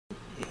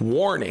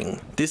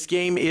Warning, this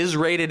game is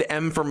rated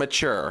M for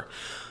mature.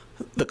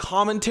 The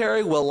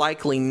commentary will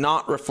likely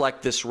not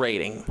reflect this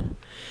rating.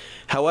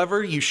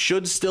 However, you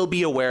should still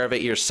be aware of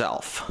it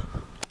yourself.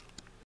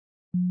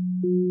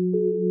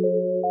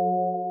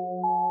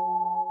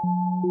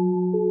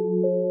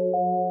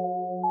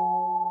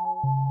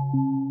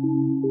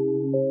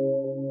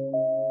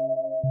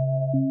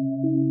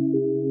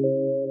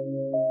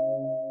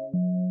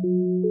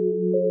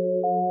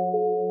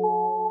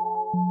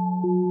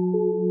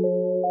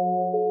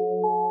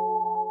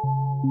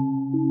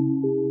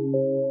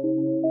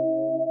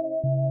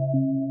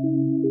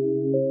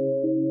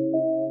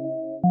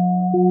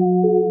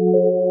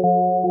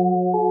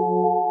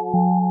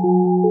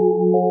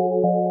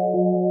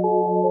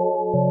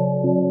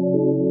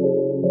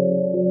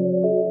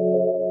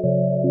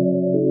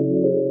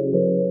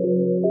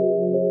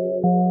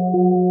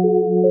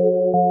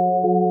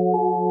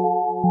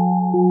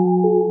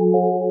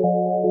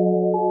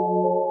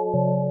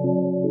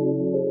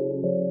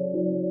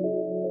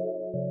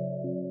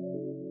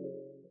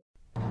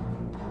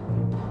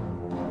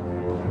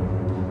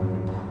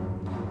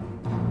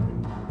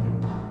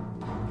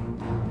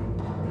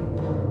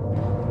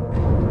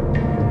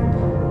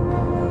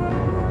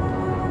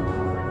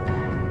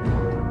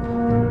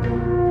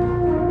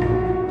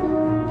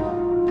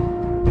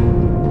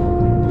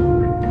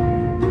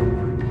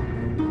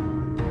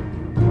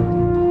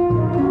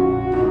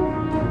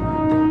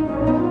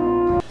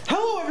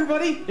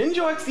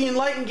 Ninjo, the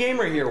Enlightened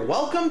Gamer here.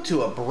 Welcome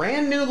to a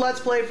brand new Let's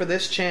Play for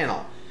this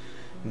channel.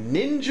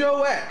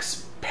 Ninjo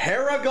X,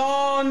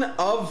 Paragon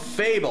of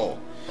Fable.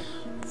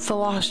 The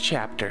Lost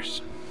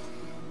Chapters.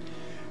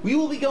 We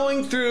will be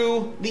going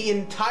through the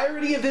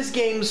entirety of this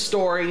game's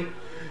story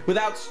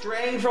without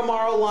straying from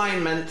our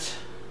alignment.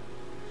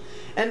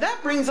 And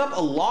that brings up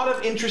a lot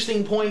of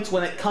interesting points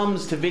when it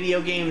comes to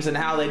video games and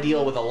how they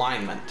deal with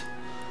alignment.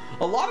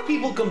 A lot of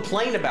people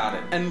complain about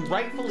it, and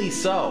rightfully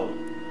so.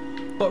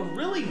 But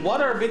really,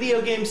 what are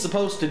video games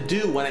supposed to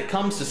do when it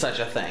comes to such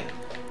a thing?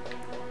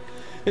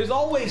 There's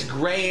always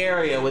gray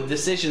area with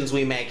decisions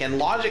we make, and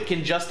logic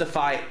can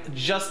justify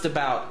just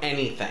about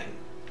anything.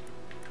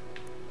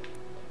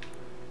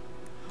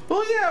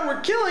 Well, yeah,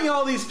 we're killing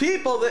all these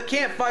people that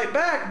can't fight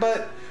back,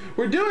 but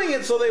we're doing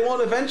it so they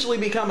won't eventually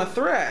become a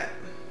threat.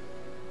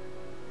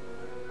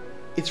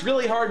 It's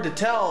really hard to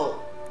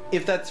tell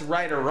if that's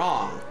right or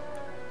wrong.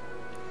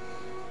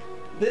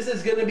 This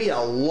is going to be a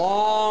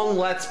long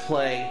Let's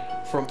Play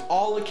from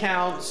all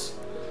accounts,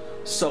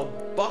 so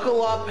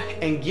buckle up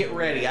and get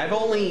ready. I've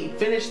only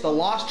finished the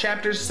Lost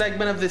Chapters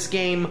segment of this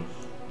game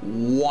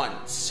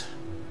once.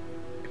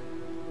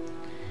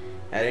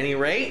 At any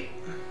rate,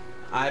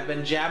 I've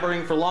been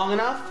jabbering for long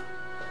enough.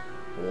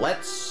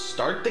 Let's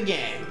start the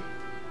game.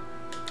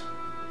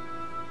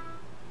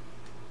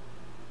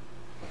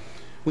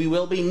 We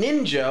will be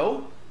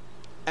Ninjo,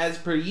 as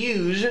per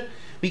usual,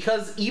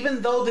 because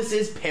even though this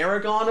is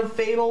Paragon of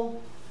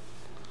Fable,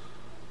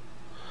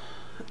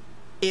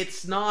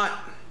 it's not...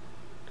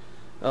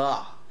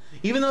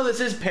 even though this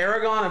is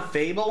Paragon of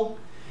Fable,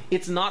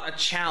 it's not a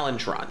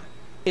challenge run.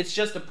 It's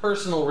just a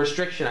personal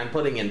restriction I'm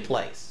putting in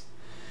place.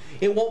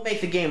 It won't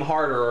make the game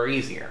harder or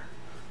easier.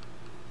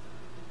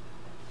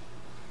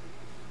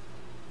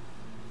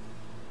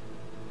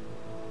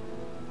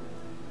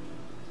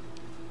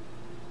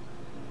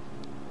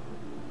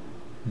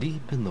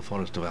 Deep in the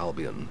forest of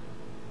Albion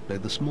lay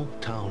the small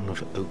town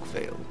of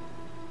Oakvale,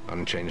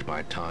 unchanged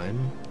by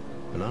time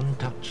and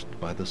untouched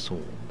by the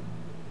sword.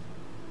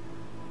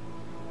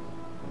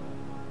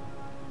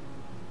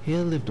 Here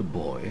lived a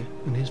boy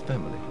and his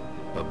family,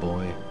 a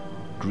boy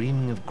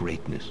dreaming of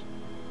greatness,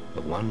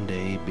 of one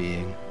day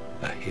being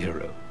a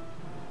hero.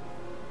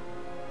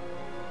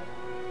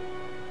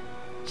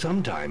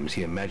 Sometimes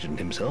he imagined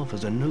himself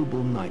as a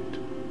noble knight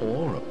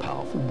or a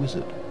powerful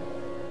wizard.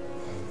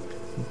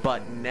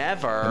 But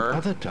never... And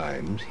other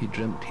times he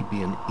dreamt he'd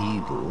be an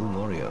evil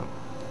warrior.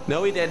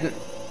 No, he didn't.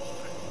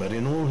 But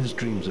in all his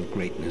dreams of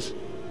greatness,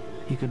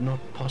 he could not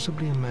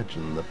possibly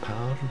imagine the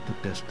power of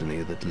the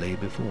destiny that lay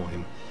before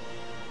him.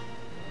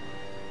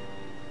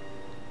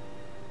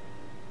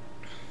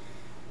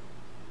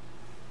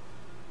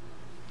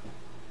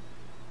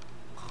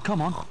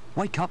 Come on,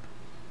 wake up.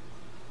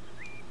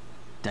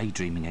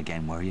 Daydreaming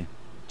again, were you?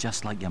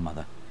 Just like your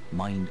mother,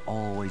 mind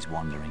always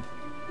wandering.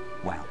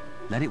 Well,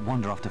 let it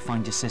wander off to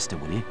find your sister,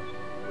 will you?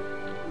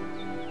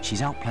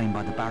 She's out playing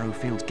by the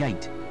Barrowfields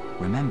gate.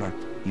 Remember,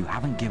 you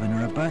haven't given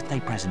her a birthday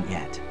present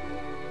yet.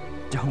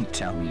 Don't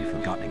tell me you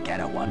forgot to get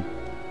her one.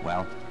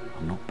 Well,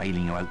 I'm not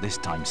bailing you out this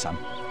time, son.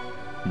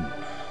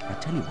 I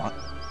tell you what,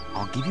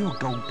 I'll give you a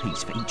gold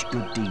piece for each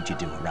good deed you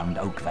do around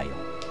Oakvale.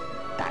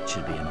 That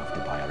should be enough to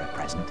buy her a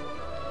present.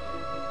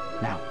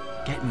 Now,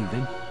 get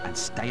moving and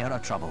stay out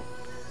of trouble.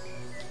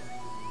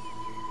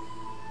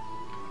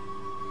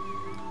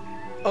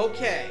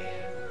 Okay.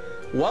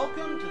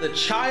 Welcome to the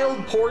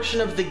child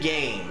portion of the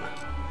game.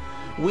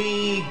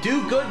 We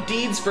do good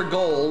deeds for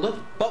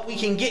gold, but we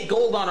can get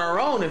gold on our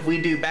own if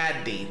we do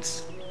bad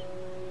deeds.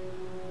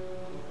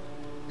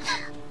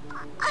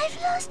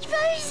 I've lost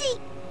Rosie.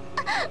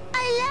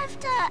 I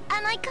left her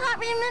and I can't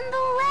remember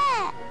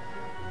where.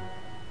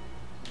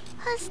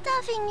 Her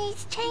stuffing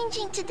needs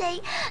changing today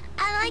and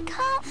I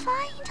can't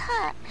find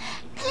her.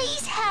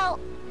 Please help.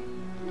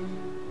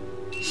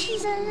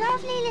 She's a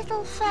lovely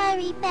little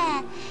furry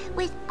bear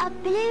with a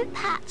blue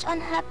patch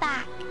on her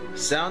back.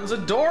 Sounds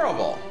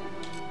adorable.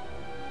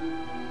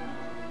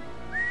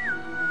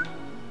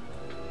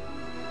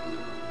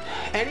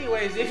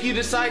 Anyways, if you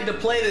decide to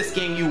play this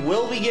game, you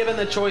will be given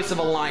the choice of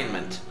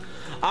alignment.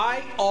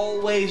 I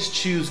always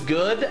choose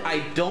good. I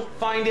don't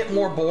find it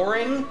more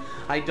boring.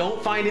 I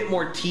don't find it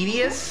more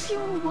tedious.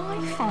 Your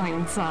wife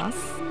finds us.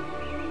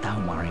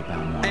 Don't worry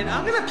about mine. And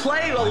I'm gonna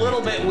play a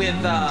little bit with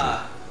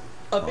a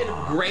bit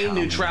of gray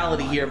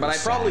neutrality here, but I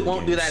probably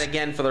won't do that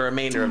again for the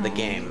remainder of the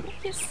game.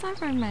 You're so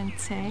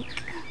romantic.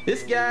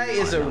 This guy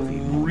is a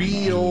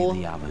real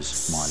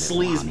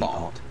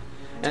sleazeball.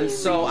 And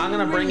so I'm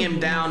gonna bring him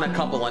down a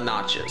couple of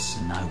notches.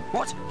 No.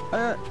 What?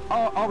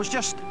 I was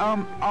just,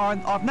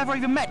 I've never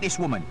even met this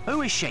woman.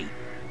 Who is she?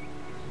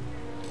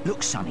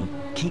 Look, Sonny,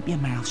 keep your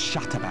mouth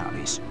shut about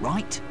this,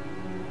 right?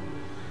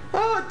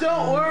 Oh,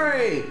 don't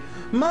worry.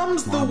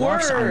 Mum's the My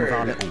wife's home with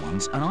our word. little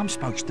ones, and I'm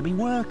supposed to be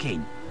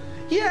working.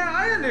 Yeah,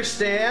 I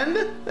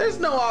understand. There's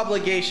no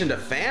obligation to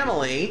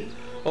family,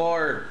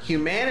 or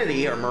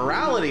humanity, or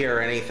morality, or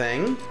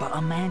anything. But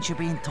a man should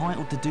be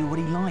entitled to do what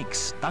he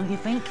likes, don't you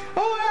think?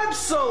 Oh,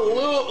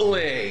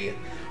 absolutely.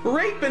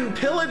 Rape and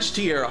pillage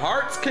to your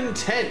heart's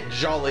content,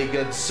 jolly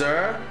good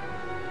sir.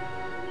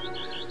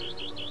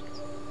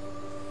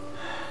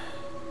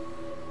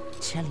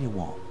 Tell you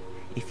what,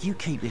 if you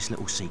keep this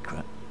little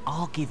secret,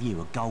 I'll give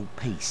you a gold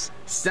piece.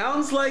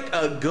 Sounds like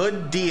a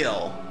good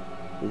deal.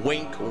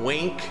 Wink,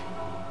 wink.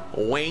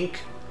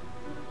 Wink.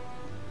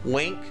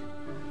 Wink.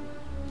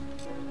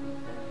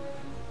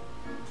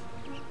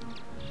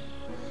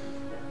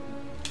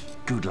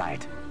 Good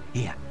lad.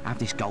 Here, have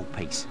this gold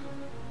piece.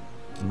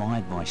 My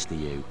advice to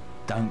you,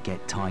 don't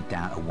get tied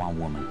down to one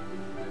woman.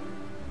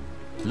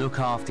 Look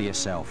after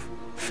yourself.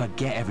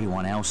 Forget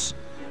everyone else.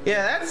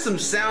 Yeah, that's some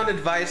sound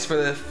advice for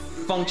the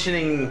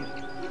functioning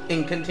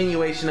and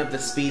continuation of the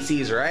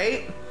species,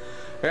 right?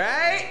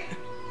 Right?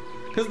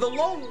 Because the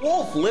lone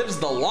wolf lives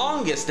the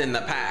longest in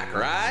the pack,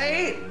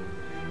 right?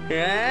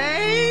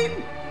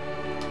 Right?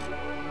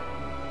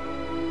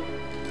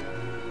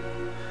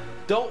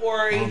 Don't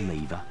worry. I'll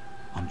leave her.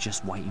 I'm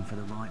just waiting for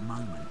the right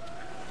moment.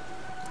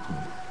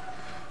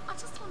 I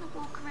just want to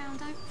walk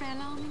around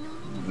Oakville arm in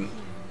arm with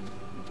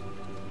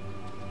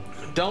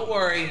you. Don't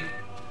worry.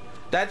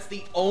 That's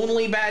the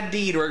only bad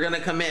deed we're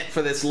gonna commit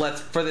for this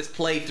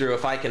playthrough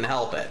if I can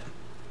help it.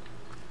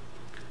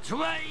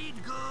 Trade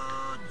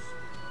goods!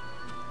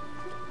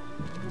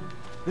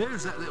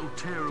 There's that little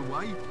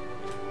tearaway.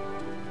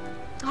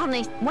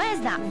 Honest,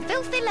 where's that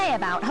filthy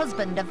layabout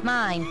husband of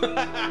mine?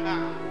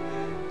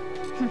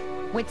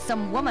 With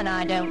some woman,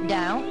 I don't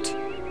doubt.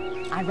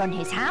 I run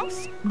his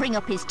house, bring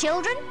up his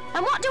children,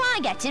 and what do I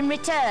get in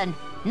return?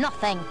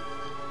 Nothing.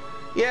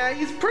 Yeah,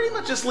 he's pretty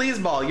much a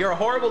sleazeball. You're a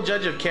horrible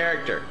judge of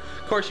character.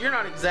 Of course, you're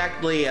not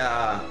exactly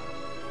a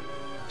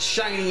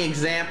shining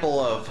example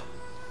of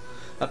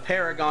a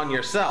paragon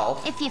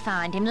yourself. If you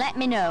find him, let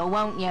me know,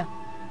 won't you?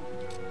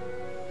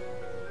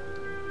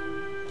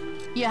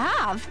 You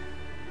have?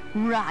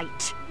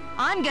 Right.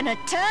 I'm gonna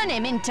turn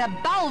him into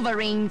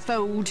Balverine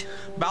food.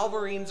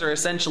 Balverines are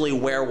essentially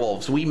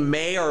werewolves. We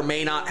may or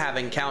may not have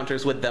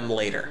encounters with them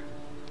later.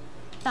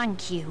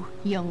 Thank you,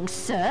 young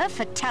sir,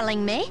 for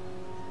telling me.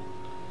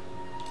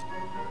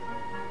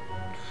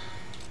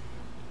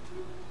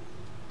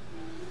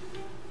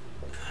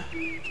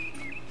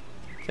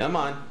 Come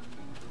on.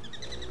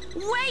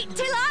 Wait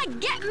till I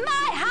get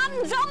my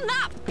hands on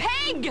that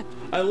pig!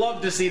 I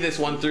love to see this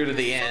one through to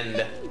the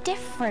end.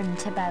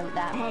 Different about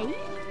that, hey?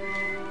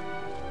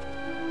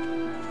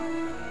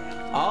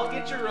 I'll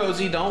get you,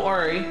 Rosie, don't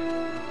worry.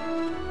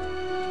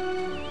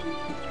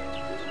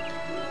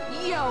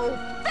 You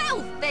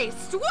filthy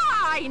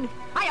swine!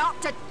 I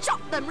ought to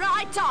chop them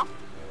right off!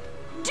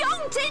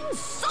 Don't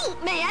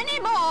insult me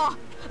anymore!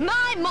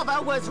 My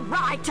mother was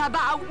right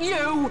about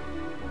you!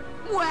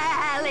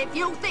 Well, if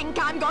you think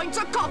I'm going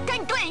to cook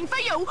and clean for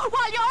you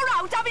while you're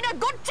out having a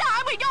good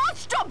time with your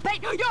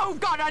strumpet, you've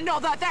got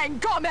another thing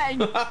coming!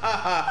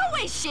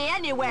 Who is she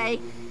anyway?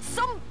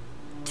 Some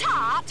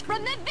tart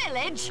from the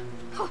village?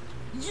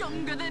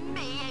 Younger than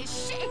me,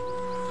 is she? You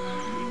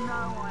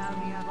know I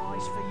only have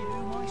eyes for you,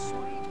 my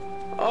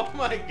sweet. Oh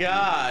my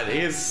god, he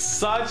is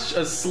such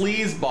a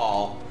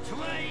sleazeball.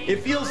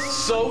 It feels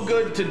so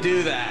good to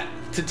do that.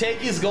 To take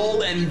his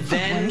gold and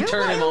then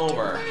turn him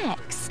over.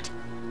 Next.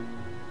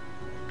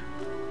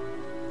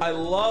 I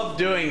love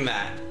doing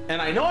that.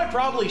 And I know I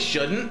probably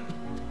shouldn't,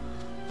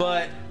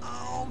 but...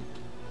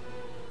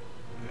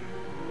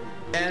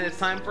 And it's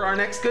time for our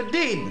next good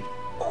deed.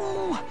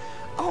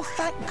 Oh,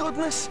 thank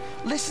goodness.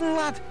 Listen,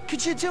 lad,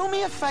 could you do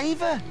me a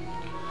favour?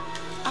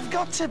 I've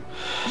got to,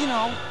 you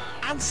know,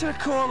 answer a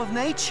call of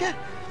nature.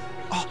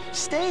 Oh,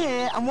 stay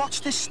here and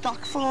watch this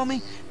stock for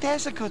me.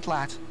 There's a good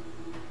lad.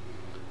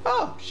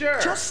 Oh, sure.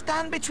 Just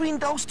stand between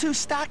those two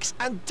stacks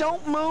and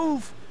don't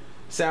move.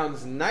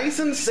 Sounds nice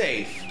and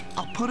safe.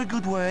 I'll put a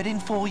good word in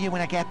for you when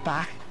I get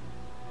back.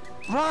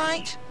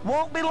 Right,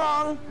 won't be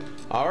long.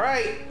 All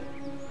right.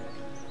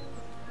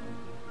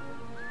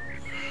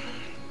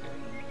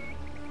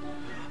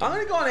 I'm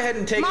gonna go on ahead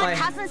and take My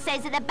cousin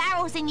says that the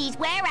barrels in these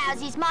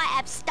warehouses might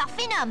have stuff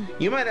in them.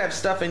 You might have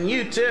stuff in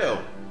you too.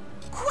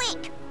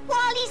 Quick,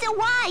 while he's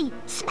away,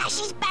 smash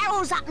his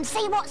barrels up and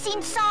see what's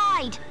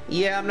inside.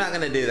 Yeah, I'm not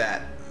gonna do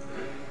that.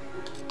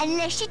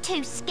 Unless you're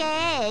too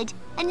scared.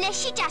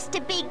 Unless you're just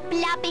a big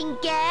blubbing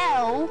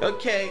girl.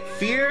 Okay,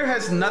 fear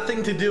has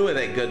nothing to do with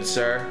it, good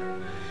sir.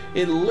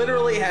 It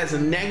literally has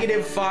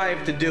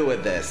 -5 to do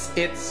with this.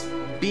 It's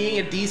being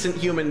a decent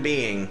human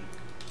being.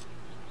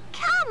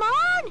 Come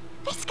on,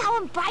 let's go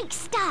and break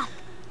stuff.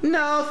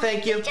 No,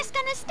 thank you. You're just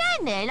gonna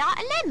stand there like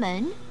a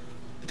lemon?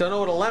 Don't know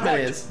what a lemon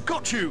is.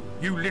 Got you,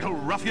 you little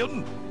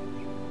ruffian!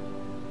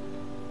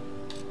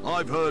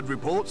 I've heard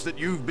reports that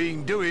you've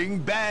been doing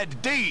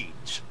bad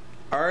deeds.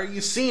 Are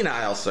you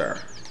senile, sir?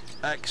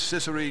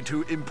 Accessory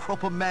to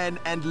improper man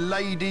and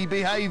lady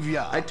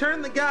behavior. I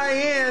turned the guy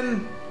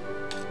in.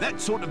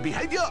 That sort of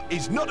behavior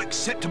is not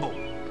acceptable.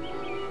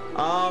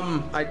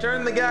 I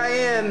turned the guy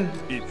in.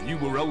 If you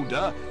were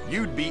older,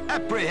 you'd be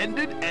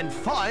apprehended and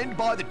fined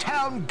by the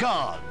town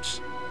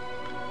guards.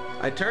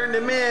 I turned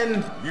him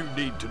in. You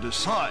need to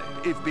decide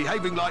if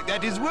behaving like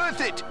that is worth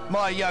it,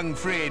 my young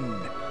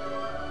friend.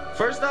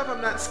 First off,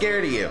 I'm not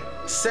scared of you.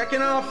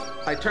 Second off,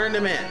 I turned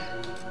him in.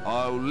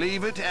 I'll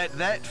leave it at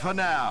that for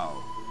now.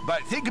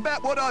 But think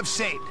about what I've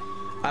said.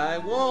 I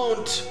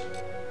won't.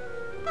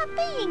 But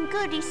being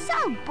good is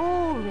so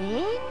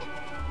boring.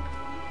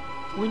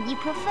 Wouldn't you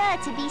prefer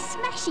to be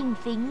smashing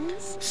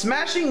things?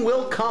 Smashing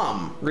will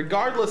come,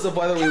 regardless of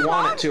whether we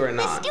want it to or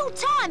not. There's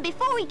still time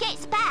before he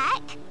gets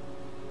back.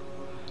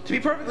 To be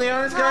perfectly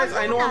honest, guys,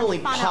 I normally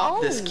fun at pop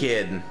all. this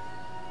kid.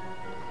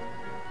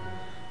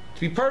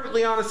 To be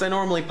perfectly honest, I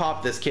normally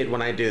pop this kid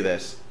when I do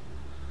this.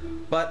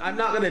 But I'm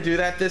not going to do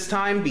that this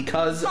time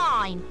because...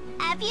 Fine.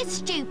 Have your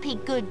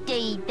stupid good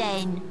deed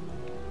then.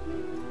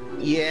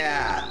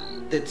 Yeah,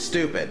 it's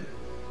stupid.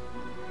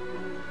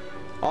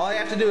 All I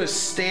have to do is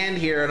stand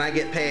here and I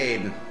get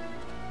paid.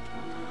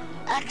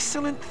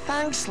 Excellent,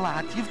 thanks,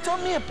 lad. You've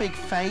done me a big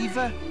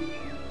favour.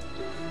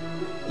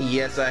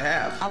 Yes, I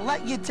have. I'll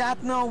let your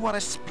dad know what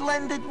a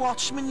splendid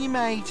watchman you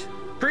made.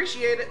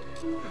 Appreciate it.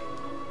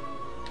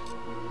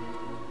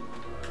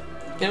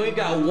 And we've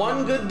got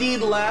one good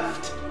deed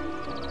left,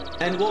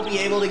 and we'll be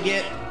able to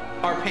get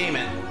our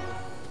payment.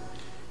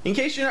 In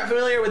case you're not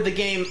familiar with the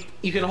game,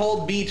 you can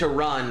hold B to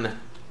run.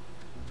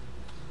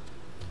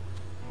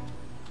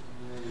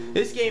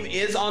 This game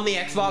is on the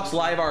Xbox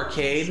Live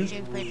Arcade.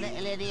 Stupid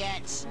little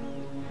idiots.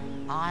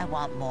 I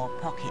want more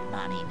pocket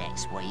money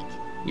next week.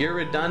 You're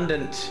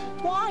redundant.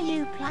 Why are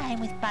you playing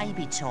with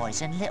baby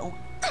toys and little...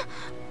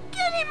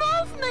 Get him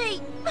off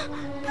me!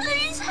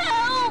 Please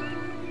help!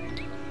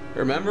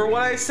 Remember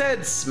what I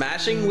said,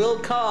 smashing will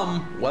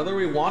come, whether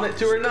we want it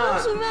to or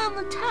not. He goes around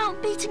the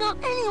town beating up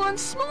anyone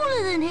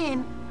smaller than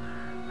him.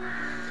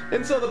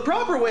 And so the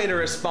proper way to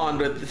respond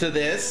to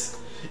this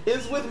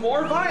is with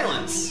more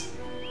violence.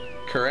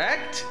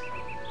 Correct?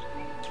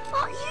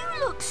 But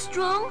you look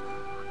strong.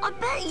 I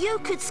bet you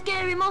could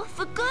scare him off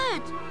for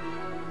good.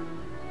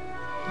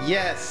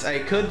 Yes, I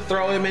could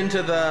throw him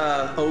into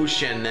the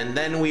ocean and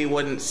then we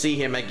wouldn't see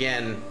him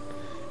again.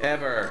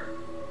 Ever.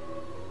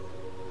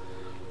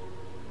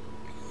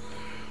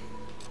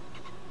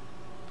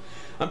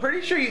 I'm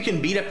pretty sure you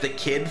can beat up the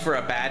kid for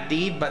a bad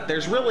deed, but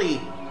there's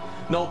really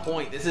no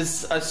point. This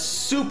is a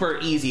super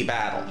easy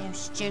battle. You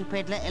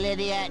stupid little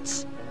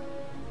idiots.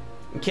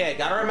 Okay,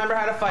 gotta remember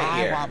how to fight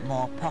here. I want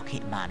more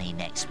pocket money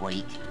next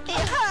week. It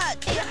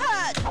hurt! It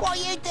hurt! What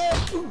you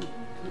do?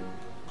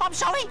 I'm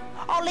sorry.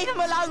 I'll leave him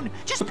alone.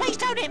 Just please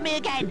don't hit me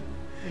again.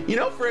 You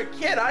know, for a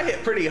kid, I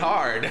hit pretty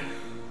hard.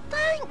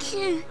 Thank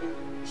you.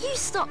 You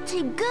stopped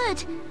him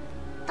good.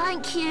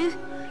 Thank you.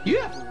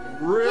 You have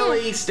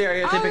really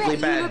stereotypically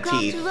bad teeth. I'll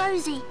let you look after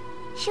Rosie.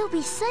 She'll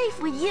be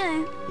safe with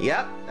you.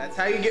 Yep, that's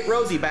how you get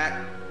Rosie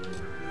back.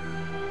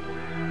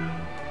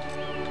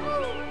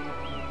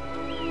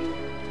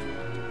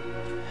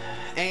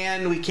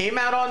 And we came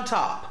out on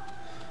top.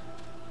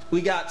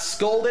 We got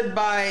scolded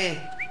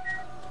by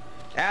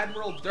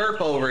Admiral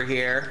Derp over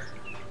here.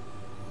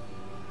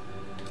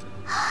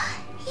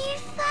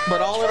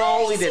 But all in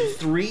all, we did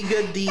 3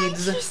 good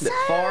deeds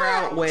that far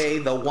outweigh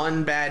the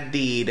 1 bad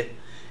deed.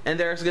 And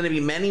there's going to be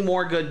many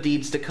more good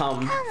deeds to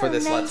come for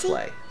this Let's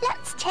Play.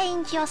 Let's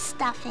change your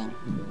stuffing.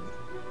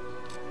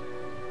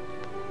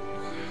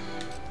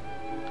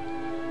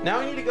 Now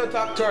we need to go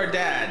talk to our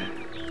dad.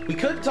 We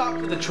could talk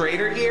to the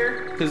trader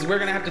here, because we're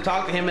going to have to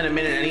talk to him in a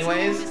minute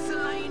anyways.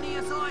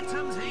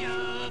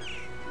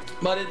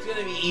 But it's going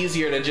to be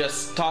easier to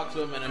just talk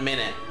to him in a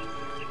minute.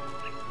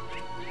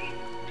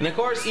 And of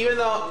course, even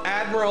though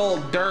Admiral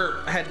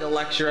Dirt had to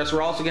lecture us,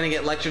 we're also going to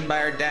get lectured by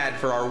our dad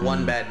for our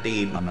 1 bad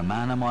deed. I'm a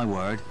man of my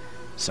word,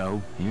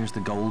 so here's the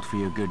gold for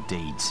your good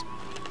deeds.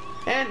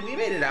 And we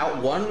made it out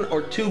 1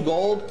 or 2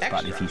 gold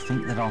extra. But if you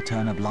think that I'll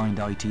turn a blind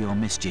eye to your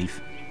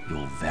mischief,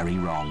 you're very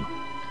wrong.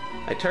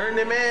 I turned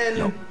him in.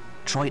 Look,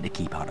 try to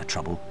keep out of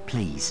trouble,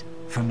 please.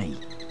 For me.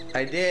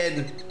 I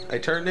did. I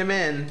turned him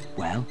in.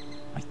 Well,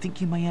 I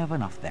think you may have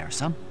enough there,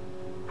 son.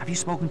 Have you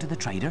spoken to the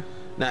trader?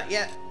 Not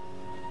yet.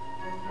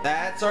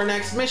 That's our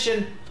next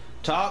mission.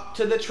 Talk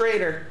to the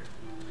trader.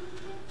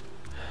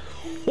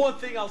 One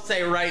thing I'll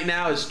say right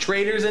now is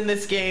traders in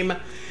this game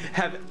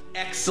have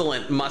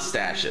excellent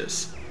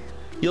mustaches.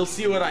 You'll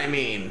see what I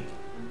mean.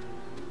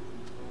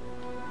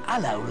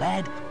 Hello,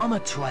 lad. I'm a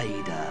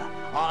trader.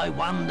 I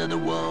wander the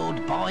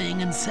world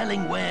buying and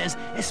selling wares,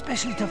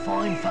 especially to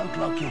fine folk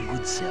like your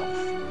good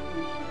self.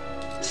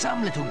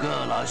 Some little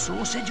girl I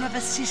saw said you have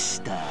a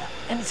sister,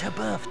 and it's her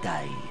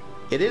birthday.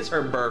 It is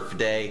her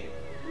birthday,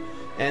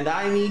 and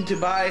I need to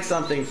buy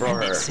something for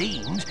her. It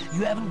seems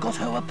you haven't got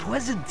her a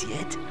present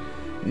yet.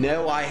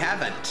 No, I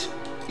haven't.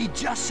 It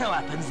just so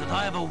happens that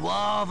I have a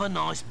rather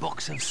nice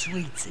box of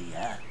sweets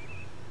here.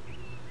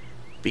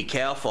 Be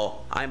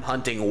careful, I'm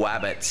hunting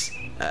wabbits.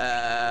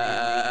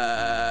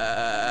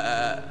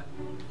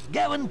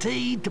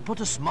 Guaranteed to put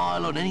a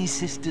smile on any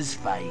sister's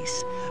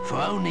face for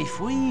only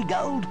 3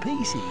 gold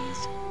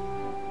pieces.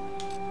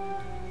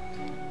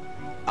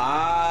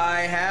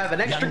 I have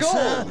an extra Young gold.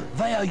 sir,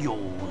 they are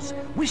yours.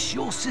 Wish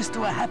your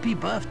sister a happy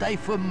birthday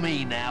from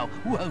me now,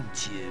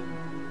 won't you?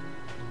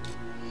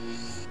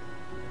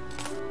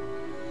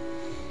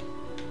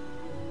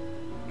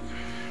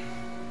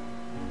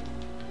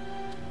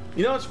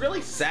 You know, it's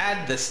really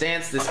sad the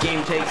stance this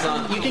game takes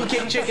on. You can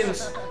kick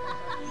chickens.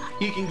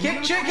 You can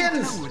kick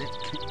chickens!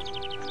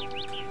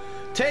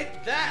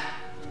 Take that,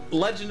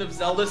 Legend of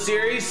Zelda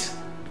series.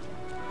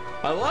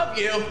 I love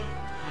you.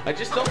 I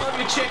just don't love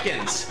your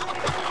chickens.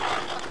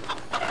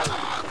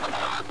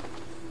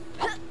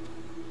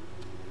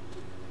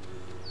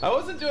 I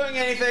wasn't doing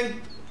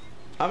anything.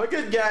 I'm a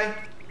good guy.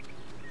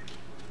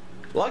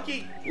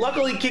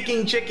 Luckily,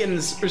 kicking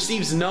chickens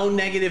receives no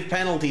negative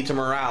penalty to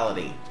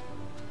morality.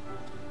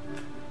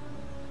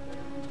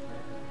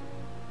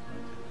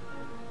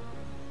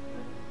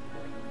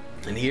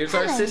 And here's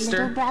our sister.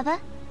 Little brother.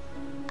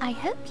 I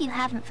hope you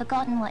haven't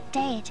forgotten what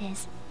day it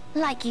is,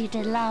 like you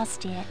did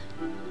last year.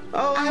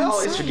 Oh, I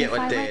always forget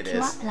what day I it woke you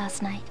is. up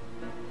last night.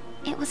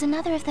 It was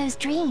another of those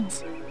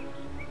dreams.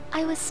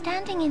 I was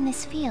standing in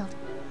this field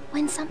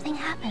when something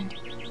happened,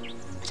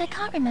 but I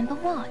can't remember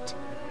what.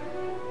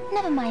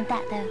 Never mind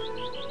that, though.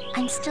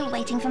 I'm still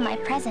waiting for my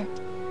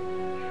present.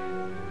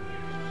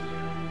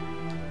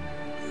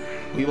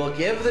 We will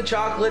give the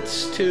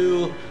chocolates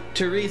to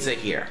Teresa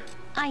here.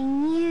 I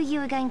knew you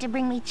were going to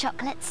bring me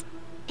chocolates.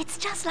 It's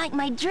just like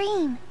my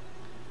dream.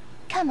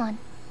 Come on,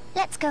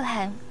 let's go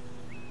home.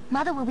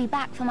 Mother will be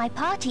back for my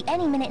party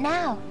any minute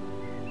now.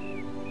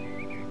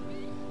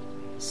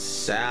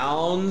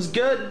 Sounds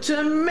good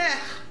to me.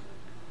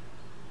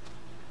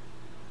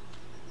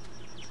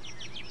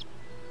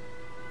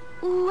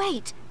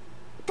 Wait,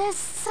 there's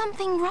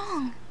something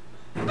wrong.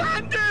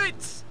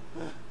 Bandits!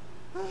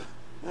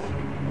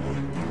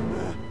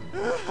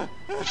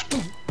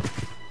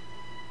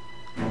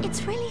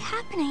 It's really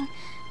happening.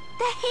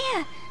 They're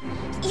here.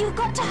 You've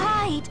got to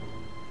hide.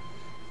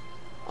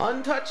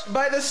 Untouched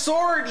by the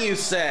sword, you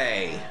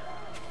say?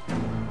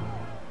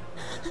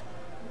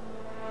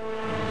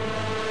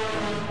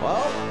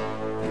 Well,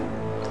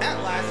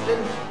 that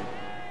lasted.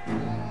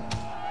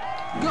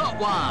 Got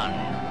one!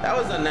 That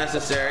was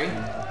unnecessary.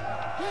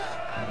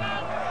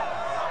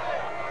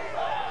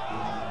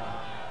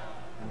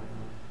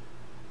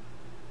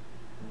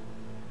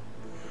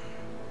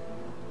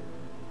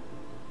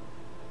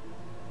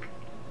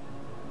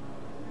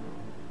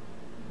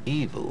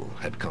 Evil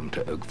had come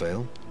to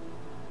Oakvale.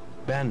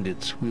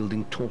 Bandits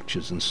wielding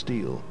torches and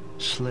steel,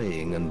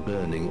 slaying and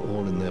burning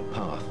all in their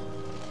path.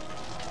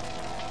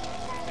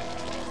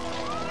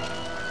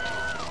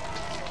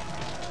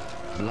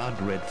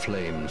 Blood-red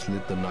flames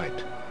lit the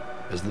night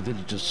as the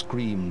villagers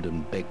screamed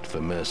and begged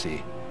for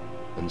mercy,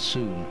 and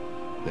soon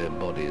their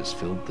bodies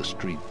filled the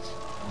streets.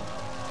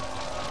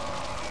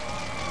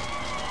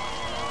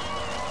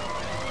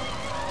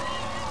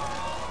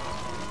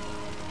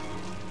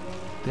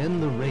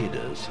 Then the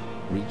raiders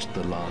reached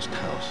the last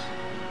house,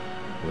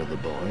 where the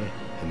boy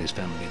and his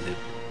family lived.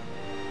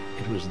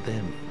 It was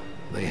them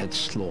they had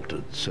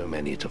slaughtered so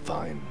many to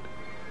find.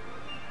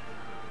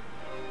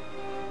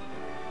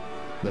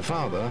 The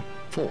father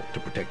fought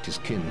to protect his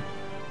kin,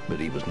 but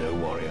he was no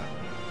warrior,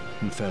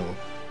 and fell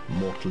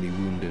mortally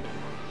wounded.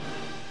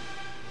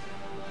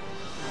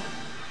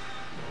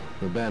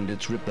 The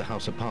bandits ripped the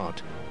house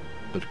apart,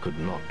 but could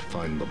not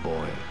find the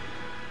boy.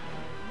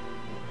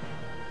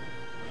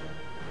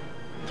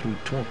 Through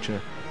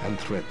torture and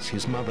threats,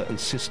 his mother and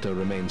sister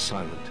remained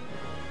silent,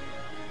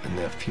 and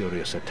their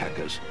furious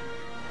attackers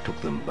took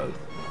them both.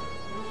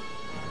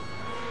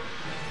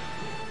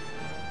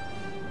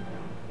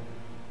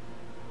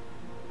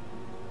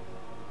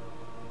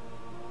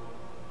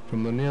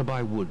 From the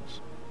nearby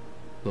woods,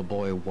 the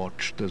boy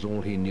watched as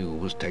all he knew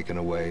was taken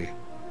away.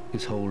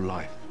 His whole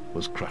life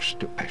was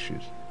crushed to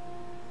ashes.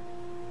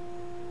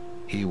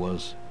 He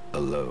was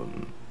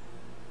alone.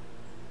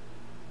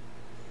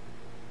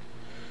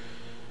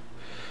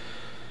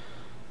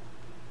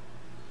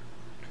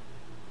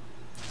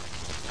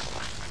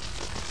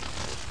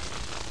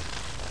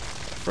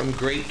 From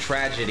great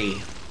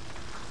tragedy,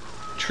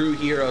 true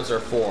heroes are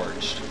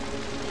forged.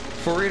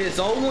 For it is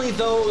only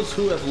those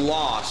who have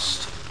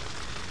lost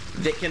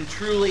that can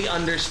truly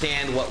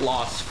understand what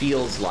loss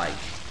feels like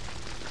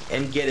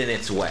and get in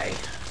its way.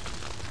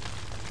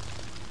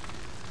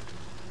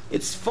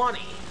 It's funny.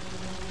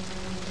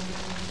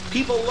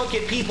 People look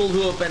at people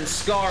who have been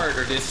scarred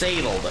or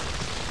disabled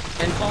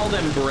and call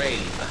them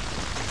brave.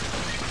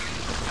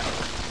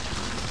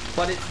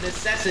 But it's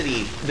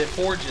necessity that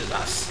forges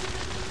us.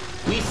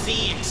 We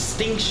see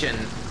extinction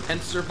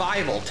and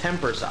survival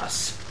tempers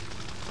us.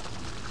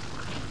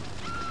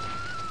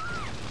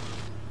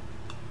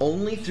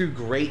 Only through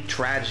great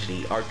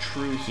tragedy are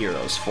true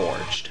heroes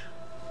forged.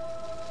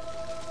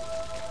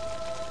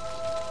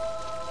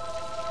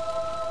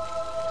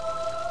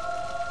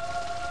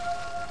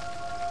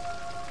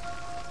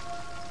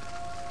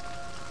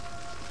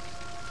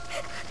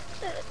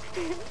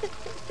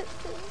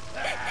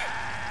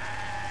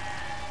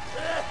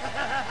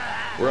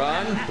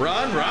 Run,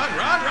 run, run,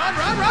 run, run,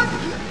 run, run!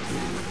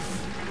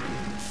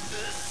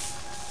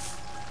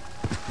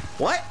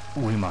 What?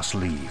 We must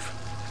leave.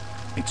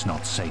 It's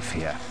not safe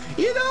here.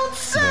 You don't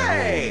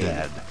say!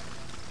 They're all dead.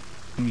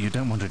 You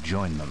don't want to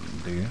join them,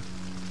 do you?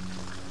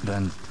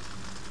 Then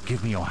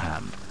give me your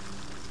hand.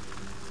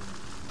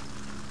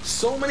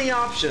 So many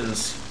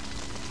options.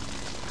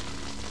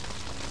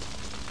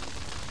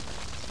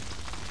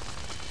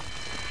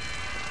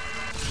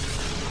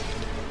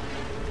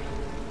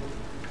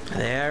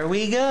 There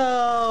we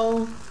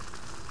go.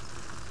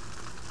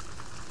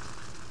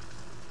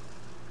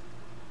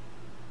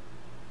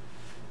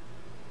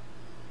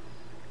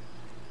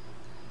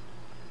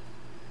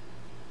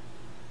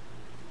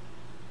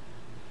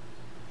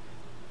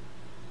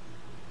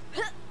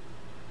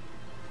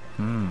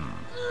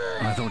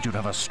 I thought you'd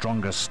have a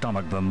stronger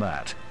stomach than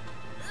that.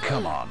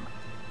 Come on.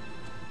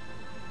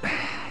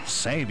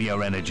 Save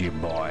your energy,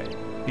 boy.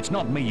 It's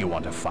not me you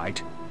want to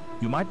fight.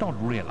 You might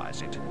not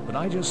realize it, but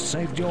I just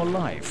saved your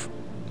life.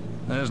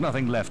 There's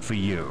nothing left for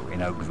you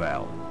in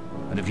Oakvale.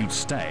 And if you'd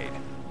stayed,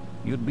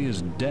 you'd be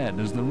as dead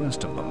as the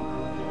rest of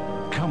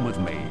them. Come with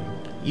me.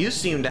 You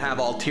seem to have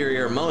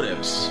ulterior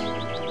motives.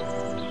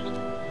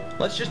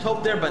 Let's just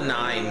hope they're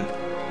benign.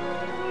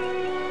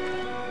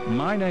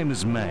 My name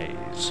is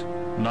Maze,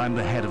 and I'm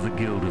the head of the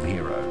Guild of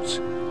Heroes.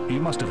 You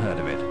must have heard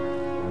of it.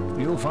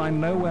 You'll find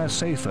nowhere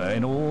safer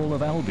in all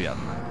of Albion,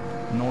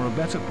 nor a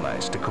better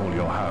place to call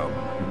your home.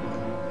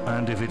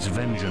 And if it's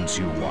vengeance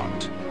you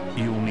want,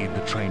 you'll need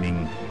the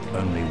training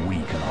only we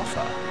can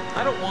offer.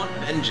 I don't want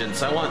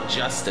vengeance, I want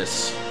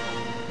justice.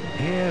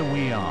 Here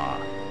we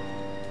are.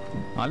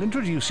 I'll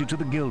introduce you to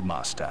the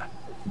Guildmaster.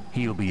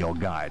 He'll be your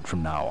guide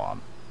from now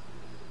on.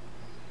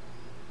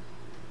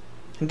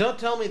 And don't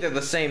tell me they're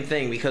the same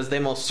thing, because they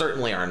most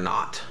certainly are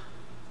not.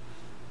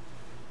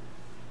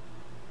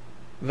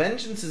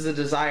 Vengeance is a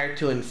desire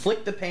to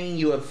inflict the pain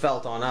you have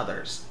felt on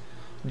others.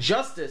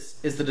 Justice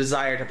is the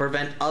desire to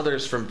prevent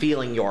others from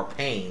feeling your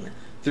pain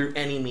through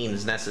any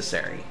means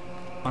necessary.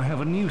 I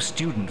have a new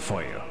student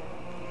for you.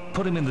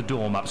 Put him in the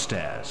dorm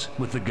upstairs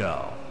with the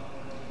girl.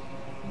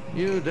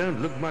 You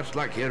don't look much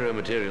like hero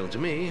material to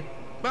me,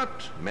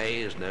 but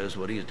Maze knows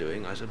what he's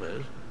doing, I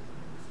suppose.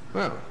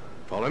 Well,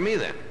 follow me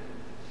then.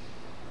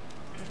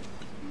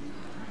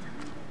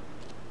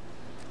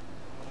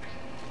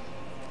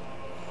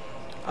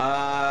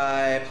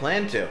 I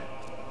plan to.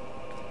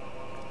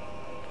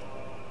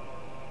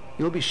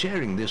 You'll be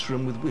sharing this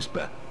room with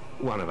Whisper,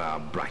 one of our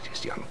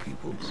brightest young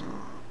pupils.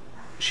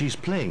 She's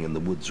playing in the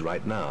woods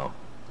right now,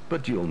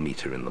 but you'll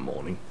meet her in the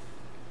morning.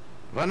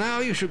 For now,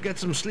 you should get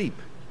some sleep.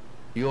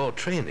 Your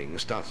training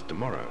starts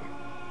tomorrow.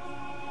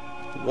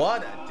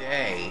 What a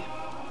day.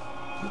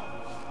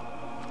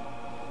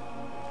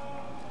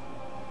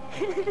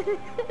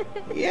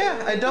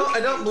 Yeah, I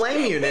don't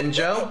blame you,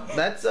 Ninjo.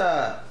 That's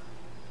a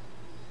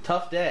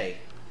tough day.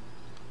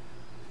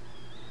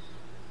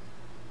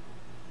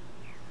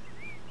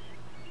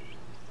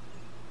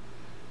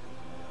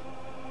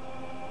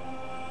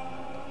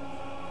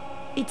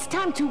 It's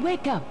time to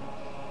wake up.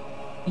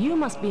 You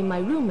must be my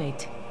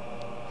roommate.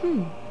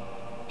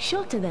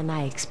 Shorter than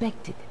I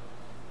expected.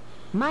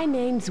 My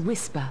name's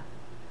Whisper.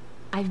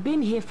 I've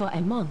been here for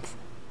a month.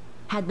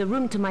 Had the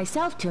room to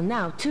myself till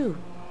now, too.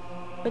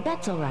 But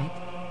that's all right.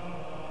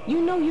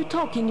 You know you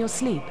talk in your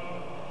sleep.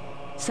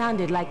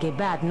 Sounded like a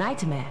bad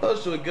nightmare.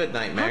 Close to a good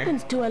nightmare.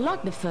 Happens to a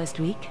lot the first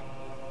week.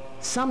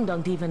 Some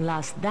don't even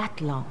last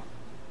that long.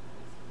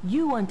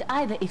 You won't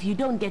either if you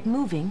don't get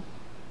moving.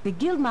 The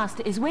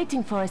Guildmaster is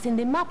waiting for us in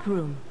the map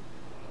room.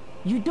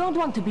 You don't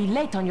want to be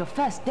late on your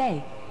first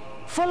day.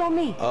 Follow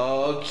me.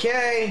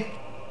 Okay.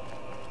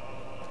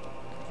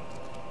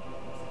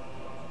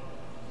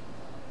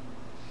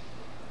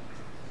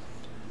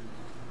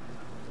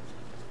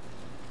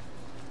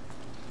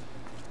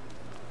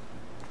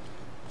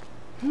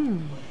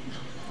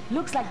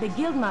 Looks like the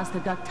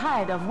Guildmaster got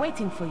tired of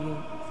waiting for you.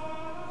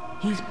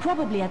 He's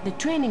probably at the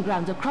training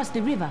grounds across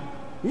the river.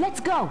 Let's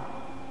go.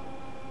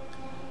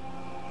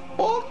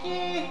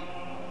 Okay.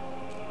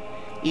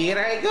 Here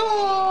I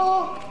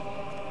go.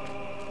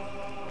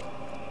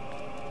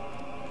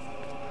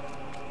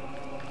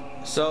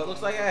 So it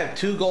looks like I have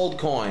 2 gold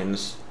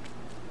coins.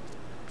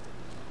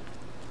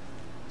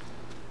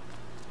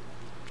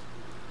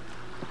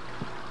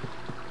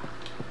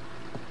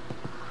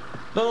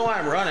 Don't know why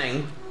I'm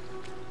running.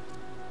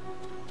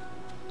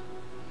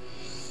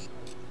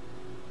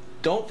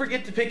 Don't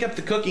forget to pick up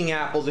the cooking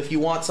apples if you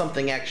want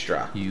something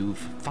extra. You've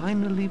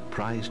finally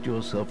prized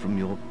yourself from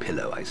your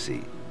pillow, I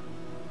see.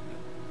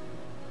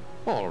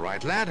 All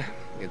right, lad.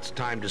 It's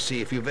time to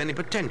see if you've any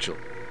potential.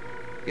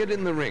 Get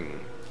in the ring.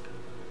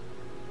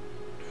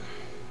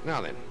 Now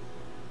then,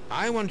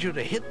 I want you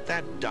to hit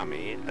that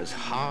dummy as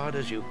hard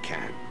as you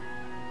can.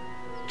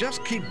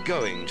 Just keep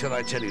going till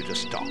I tell you to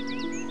stop.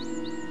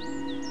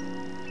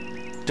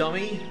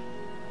 Dummy?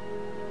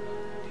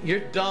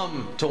 You're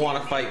dumb to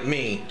want to fight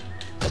me.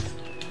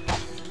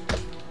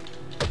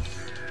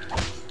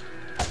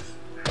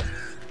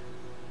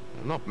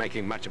 Not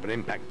making much of an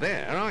impact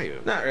there, are you?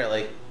 Not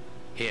really.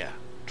 Here,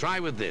 try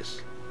with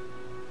this.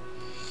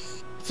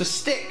 It's a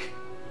stick.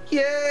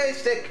 Yay,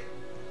 stick.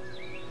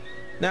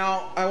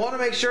 Now, I want to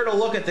make sure to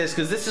look at this,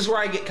 because this is where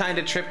I get kind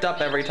of tripped up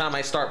every time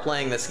I start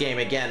playing this game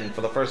again for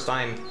the first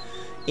time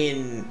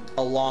in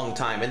a long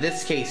time. In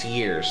this case,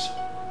 years.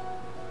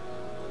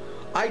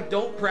 I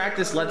don't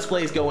practice Let's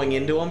Plays going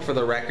into them, for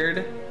the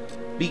record,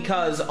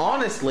 because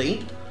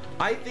honestly,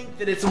 I think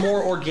that it's a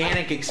more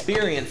organic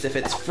experience if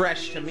it's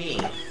fresh to me.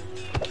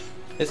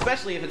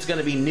 Especially if it's going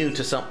to be new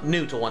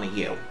to one of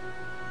you.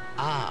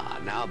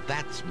 Ah, now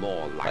that's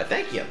more like... Why,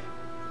 thank you.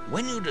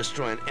 When you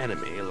destroy an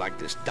enemy like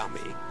this dummy,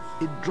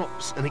 it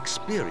drops an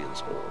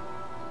experience orb.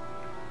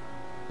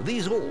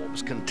 These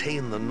orbs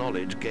contain the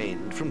knowledge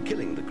gained from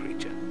killing the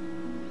creature.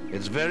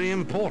 It's very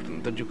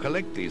important that you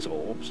collect these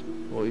orbs,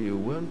 or you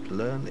won't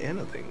learn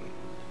anything.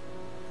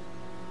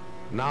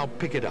 Now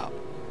pick it up.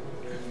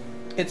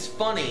 It's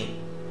funny.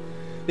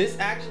 This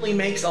actually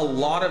makes a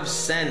lot of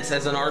sense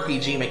as an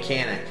RPG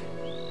mechanic.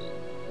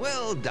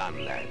 Well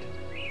done, lad.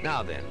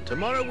 Now then,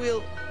 tomorrow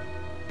we'll...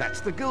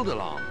 That's the guild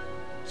alarm.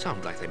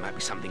 Sounds like there might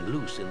be something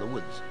loose in the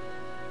woods.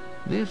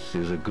 This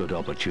is a good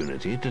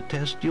opportunity to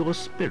test your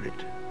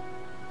spirit.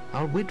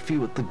 I'll wait for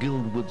you at the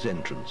guild woods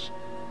entrance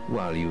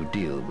while you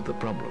deal with the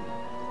problem.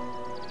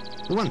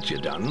 Once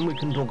you're done, we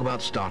can talk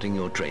about starting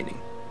your training.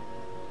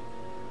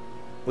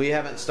 We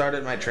haven't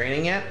started my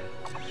training yet.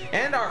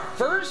 And our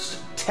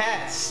first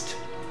test.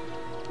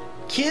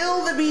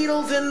 Kill the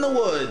beetles in the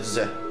woods.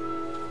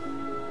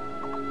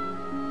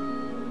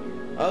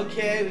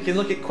 Okay, we can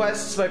look at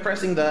quests by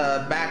pressing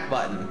the back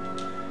button.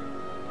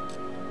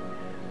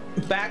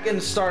 Back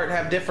and start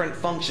have different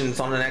functions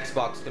on an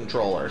Xbox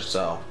controller,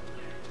 so...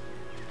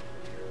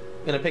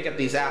 I'm gonna pick up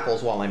these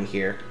apples while I'm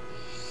here.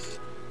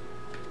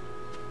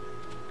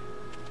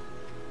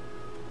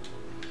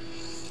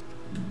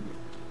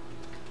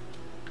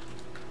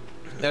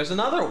 There's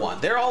another one.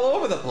 They're all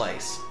over the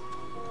place.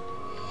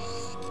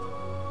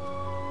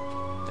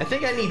 I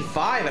think I need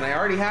 5 and I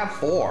already have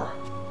 4.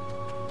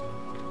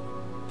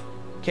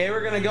 Okay,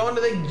 we're gonna go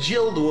into the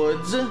Guild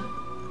Woods.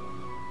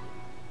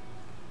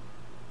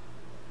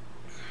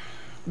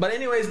 But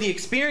anyways, the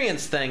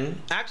experience thing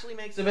actually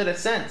makes a bit of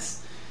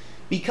sense.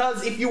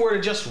 Because if you were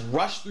to just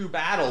rush through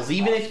battles,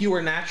 even if you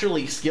were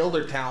naturally skilled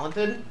or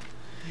talented,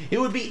 it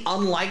would be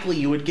unlikely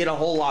you would get a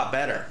whole lot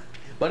better.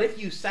 But if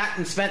you sat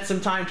and spent some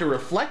time to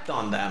reflect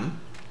on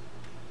them,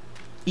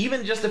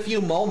 even just a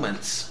few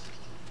moments,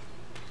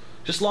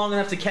 just long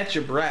enough to catch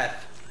your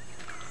breath,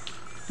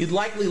 you'd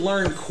likely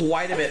learn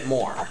quite a bit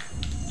more.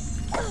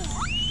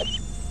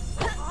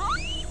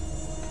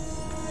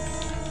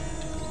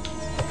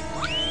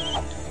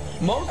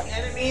 Most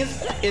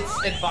enemies,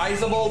 it's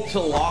advisable to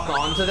lock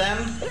onto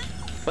them,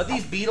 but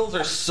these beetles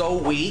are so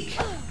weak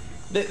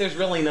that there's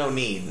really no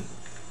need.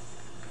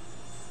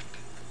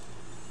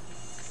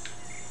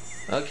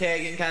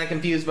 Okay, getting kind of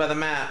confused by the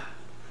map.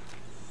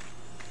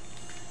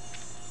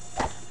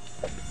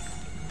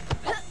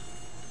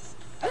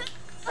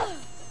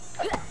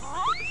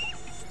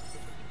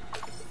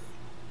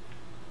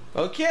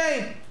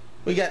 Okay,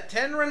 we got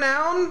 10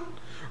 renown.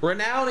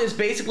 Renown is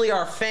basically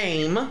our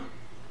fame.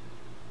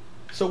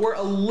 So we're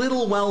a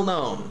little well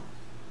known.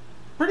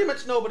 Pretty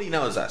much nobody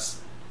knows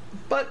us.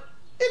 But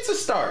it's a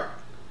start.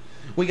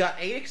 We got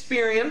 8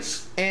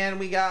 experience and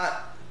we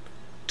got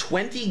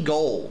 20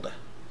 gold.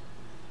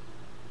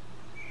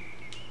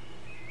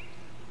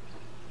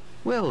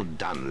 Well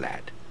done,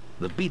 lad.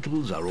 The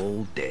beetles are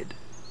all dead.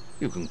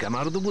 You can come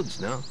out of the woods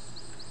now.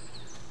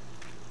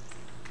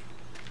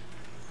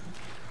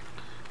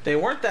 They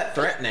weren't that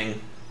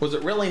threatening. Was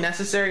it really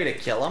necessary to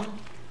kill them?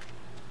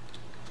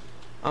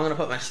 I'm gonna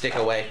put my stick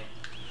away.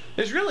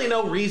 There's really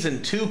no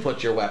reason to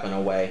put your weapon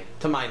away,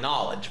 to my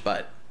knowledge,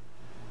 but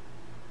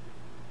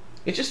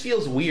it just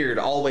feels weird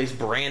always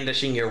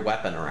brandishing your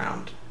weapon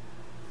around.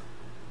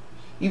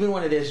 Even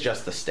when it is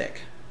just the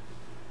stick.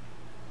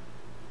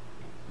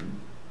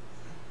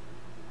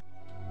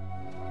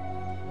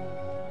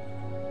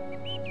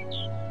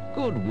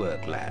 Good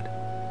work, lad.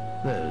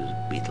 Those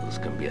beetles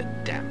can be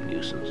a damn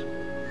nuisance.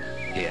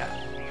 Here,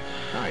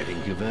 I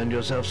think you've earned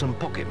yourself some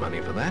pocket money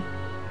for that.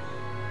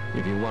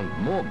 If you want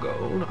more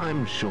gold,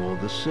 I'm sure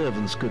the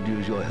servants could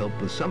use your help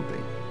with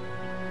something.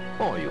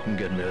 Or you can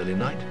get an early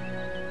night.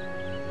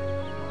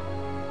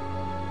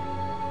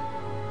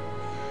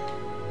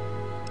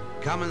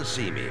 Come and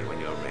see me when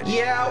you're ready.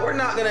 Yeah, we're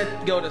not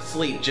gonna go to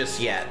sleep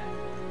just yet.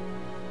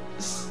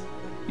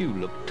 You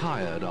look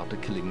tired after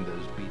killing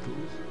those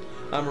beetles.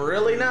 I'm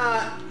really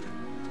not.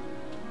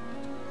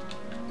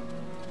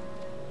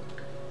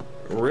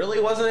 Really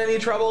wasn't any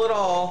trouble at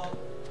all.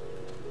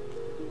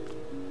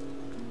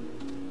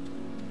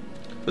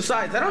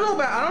 Besides, I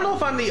don't know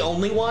if I'm the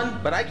only one,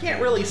 but I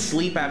can't really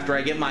sleep after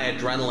I get my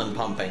adrenaline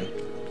pumping.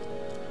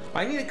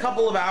 I need a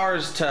couple of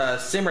hours to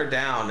simmer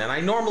down, and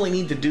I normally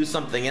need to do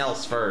something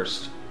else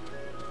first.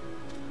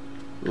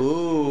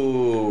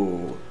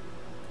 Ooh.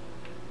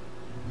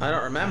 I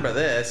don't remember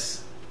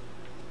this.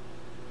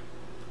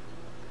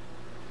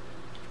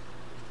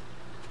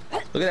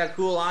 Look at how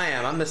cool I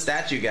am. I'm the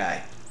statue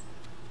guy.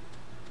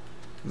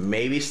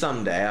 Maybe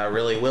someday I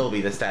really will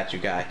be the statue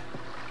guy.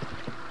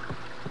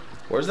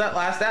 Where's that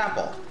last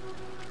apple?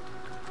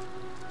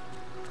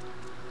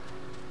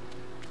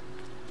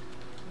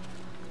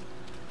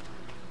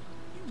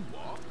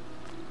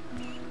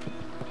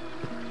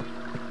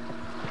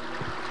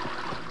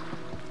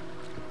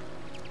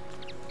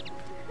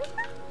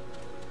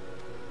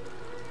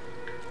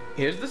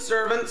 Here's the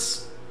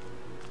servants.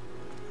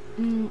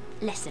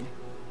 Listen,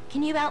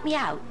 can you help me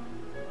out?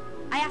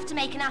 I have to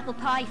make an apple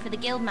pie for the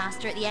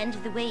guildmaster at the end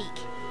of the week.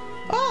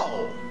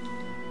 Oh!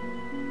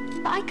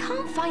 But I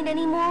can't find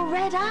any more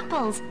red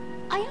apples.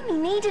 I only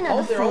need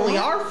another 4. Oh, there only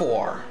are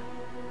 4.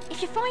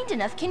 If you find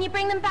enough, can you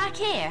bring them back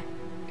here?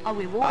 I'll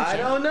reward you. I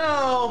don't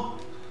know.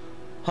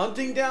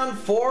 Hunting down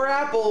 4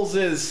 apples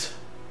is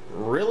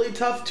really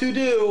tough to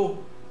do.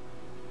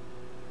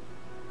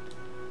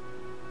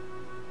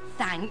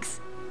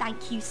 Thanks.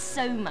 Thank you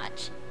so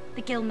much.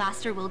 The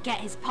guildmaster will get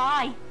his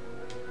pie.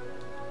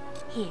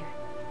 Here,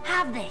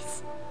 have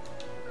this.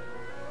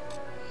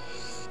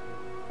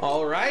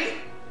 All right.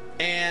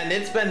 And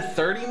it's been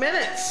 30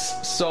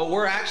 minutes, so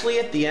we're actually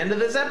at the end of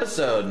this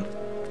episode.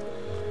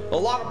 A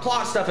lot of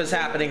plot stuff is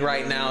happening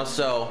right now,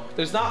 so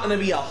there's not going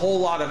to be a whole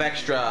lot of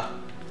extra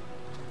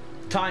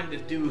time to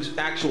do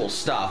actual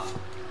stuff.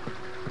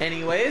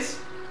 Anyways,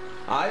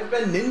 I've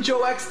been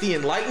Ninjo X, the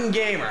Enlightened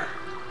Gamer.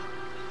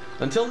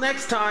 Until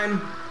next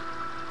time,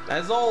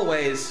 as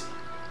always,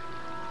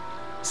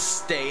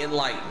 stay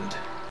enlightened.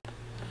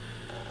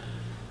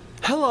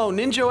 Hello,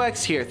 Ninjo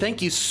X here.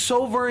 Thank you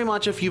so very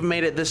much if you've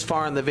made it this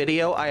far in the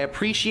video. I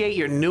appreciate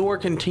your new or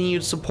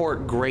continued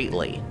support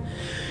greatly.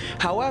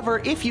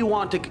 However, if you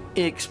want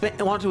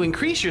to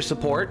increase your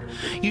support,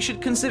 you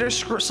should consider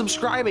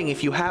subscribing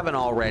if you haven't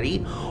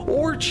already,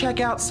 or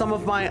check out some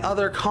of my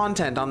other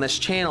content on this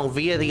channel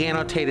via the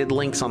annotated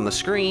links on the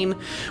screen,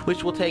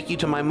 which will take you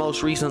to my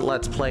most recent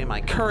Let's Play, my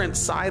current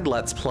side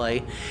Let's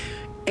Play,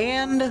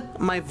 and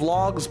my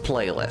vlogs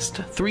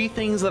playlist. 3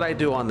 things that I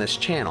do on this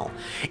channel.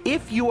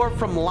 If you are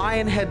from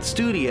Lionhead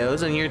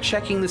Studios and you're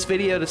checking this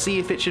video to see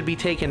if it should be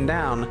taken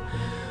down,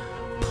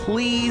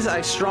 please, I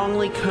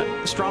strongly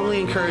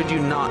encourage you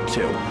not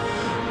to.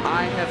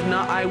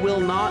 I will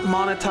not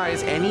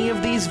monetize any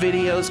of these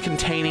videos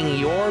containing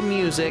your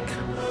music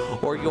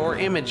or your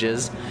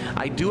images.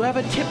 I do have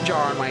a tip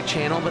jar on my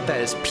channel, but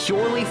that is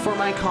purely for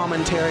my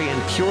commentary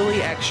and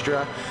purely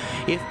extra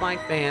if my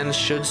fans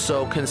should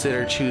so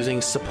consider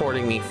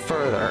supporting me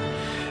further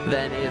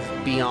than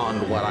is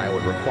beyond what I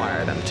would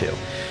require them to.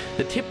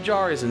 The tip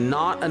jar is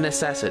not a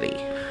necessity.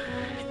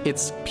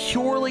 It's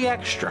purely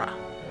extra.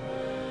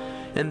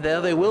 And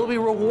though they will be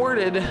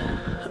rewarded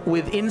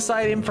with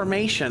inside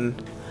information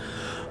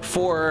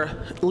for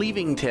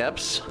leaving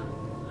tips,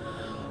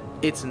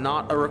 it's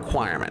not a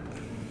requirement.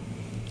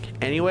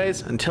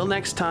 Anyways, until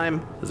next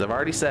time, as I've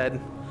already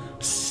said,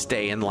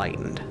 stay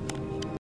enlightened.